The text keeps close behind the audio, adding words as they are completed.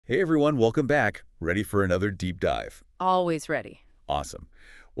Hey everyone, welcome back. Ready for another deep dive? Always ready. Awesome.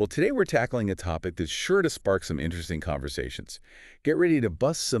 Well, today we're tackling a topic that's sure to spark some interesting conversations. Get ready to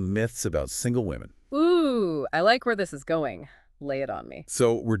bust some myths about single women. Ooh, I like where this is going. Lay it on me.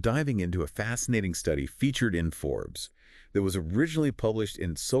 So, we're diving into a fascinating study featured in Forbes that was originally published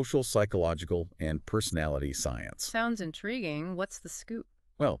in Social, Psychological, and Personality Science. Sounds intriguing. What's the scoop?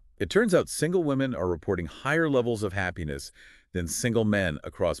 Well, it turns out single women are reporting higher levels of happiness than single men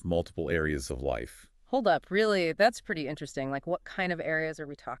across multiple areas of life. Hold up, really? That's pretty interesting. Like, what kind of areas are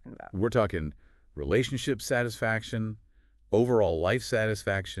we talking about? We're talking relationship satisfaction, overall life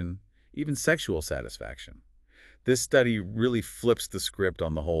satisfaction, even sexual satisfaction. This study really flips the script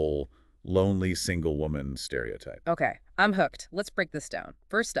on the whole lonely single woman stereotype. Okay, I'm hooked. Let's break this down.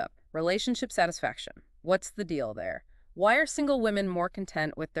 First up, relationship satisfaction. What's the deal there? Why are single women more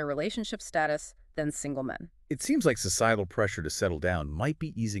content with their relationship status than single men? It seems like societal pressure to settle down might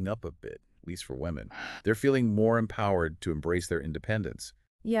be easing up a bit, at least for women. They're feeling more empowered to embrace their independence.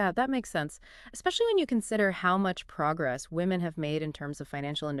 Yeah, that makes sense, especially when you consider how much progress women have made in terms of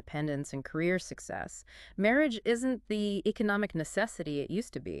financial independence and career success. Marriage isn't the economic necessity it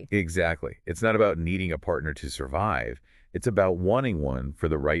used to be. Exactly. It's not about needing a partner to survive. It's about wanting one for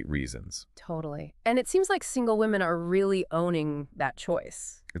the right reasons. Totally. And it seems like single women are really owning that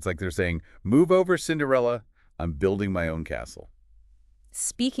choice. It's like they're saying, move over, Cinderella. I'm building my own castle.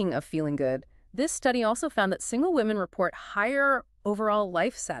 Speaking of feeling good, this study also found that single women report higher overall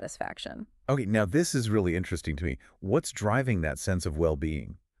life satisfaction. Okay, now this is really interesting to me. What's driving that sense of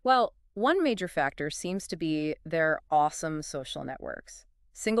well-being? Well, one major factor seems to be their awesome social networks.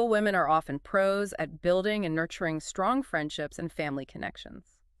 Single women are often pros at building and nurturing strong friendships and family connections.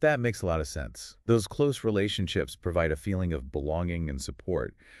 That makes a lot of sense. Those close relationships provide a feeling of belonging and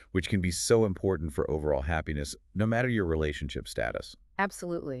support, which can be so important for overall happiness, no matter your relationship status.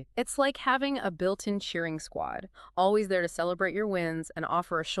 Absolutely. It's like having a built-in cheering squad, always there to celebrate your wins and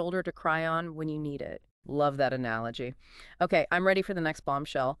offer a shoulder to cry on when you need it. Love that analogy. Okay, I'm ready for the next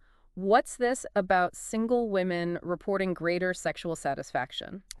bombshell. What's this about single women reporting greater sexual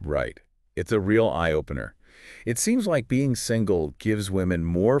satisfaction? Right. It's a real eye-opener. It seems like being single gives women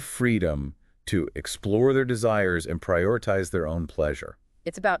more freedom to explore their desires and prioritize their own pleasure.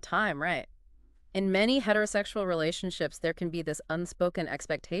 It's about time, right? In many heterosexual relationships, there can be this unspoken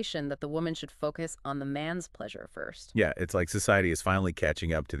expectation that the woman should focus on the man's pleasure first. Yeah, it's like society is finally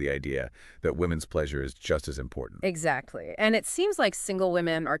catching up to the idea that women's pleasure is just as important. Exactly. And it seems like single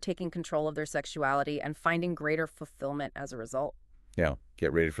women are taking control of their sexuality and finding greater fulfillment as a result. Now,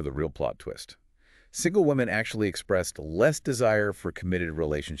 get ready for the real plot twist. Single women actually expressed less desire for committed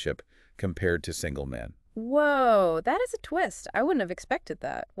relationship compared to single men. Whoa, that is a twist. I wouldn't have expected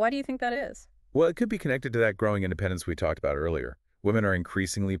that. Why do you think that is? Well, it could be connected to that growing independence we talked about earlier. Women are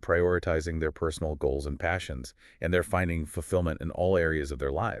increasingly prioritizing their personal goals and passions, and they're finding fulfillment in all areas of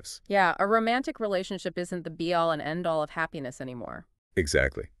their lives. Yeah, a romantic relationship isn't the be-all and end-all of happiness anymore.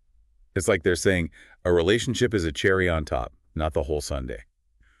 Exactly. It's like they're saying a relationship is a cherry on top, not the whole sundae.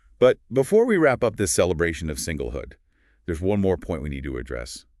 But before we wrap up this celebration of singlehood, there's one more point we need to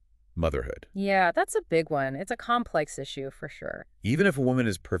address: motherhood. Yeah, that's a big one. It's a complex issue for sure. Even if a woman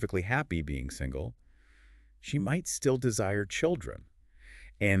is perfectly happy being single, she might still desire children.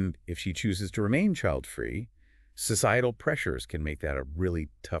 And if she chooses to remain child-free, societal pressures can make that a really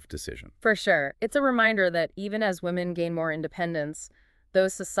tough decision. For sure. It's a reminder that even as women gain more independence,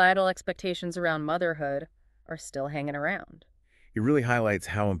 those societal expectations around motherhood are still hanging around. It really highlights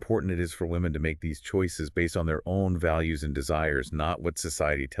how important it is for women to make these choices based on their own values and desires, not what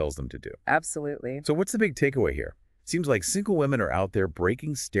society tells them to do. Absolutely. So what's the big takeaway here? Seems like single women are out there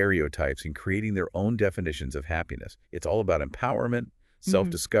breaking stereotypes and creating their own definitions of happiness. It's all about empowerment,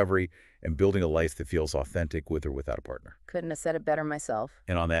 self-discovery, and building a life that feels authentic with or without a partner. Couldn't have said it better myself.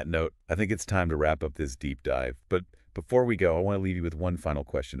 And on that note, I think it's time to wrap up this deep dive. But before we go, I want to leave you with one final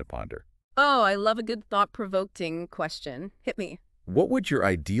question to ponder. Oh, I love a good thought-provoking question. Hit me. What would your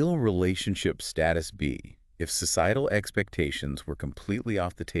ideal relationship status be if societal expectations were completely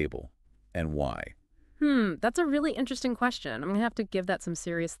off the table, and why? That's a really interesting question. I'm going to have to give that some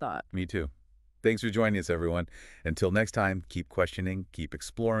serious thought. Me too. Thanks for joining us, everyone. Until next time, keep questioning, keep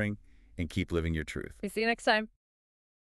exploring, and keep living your truth. See you next time.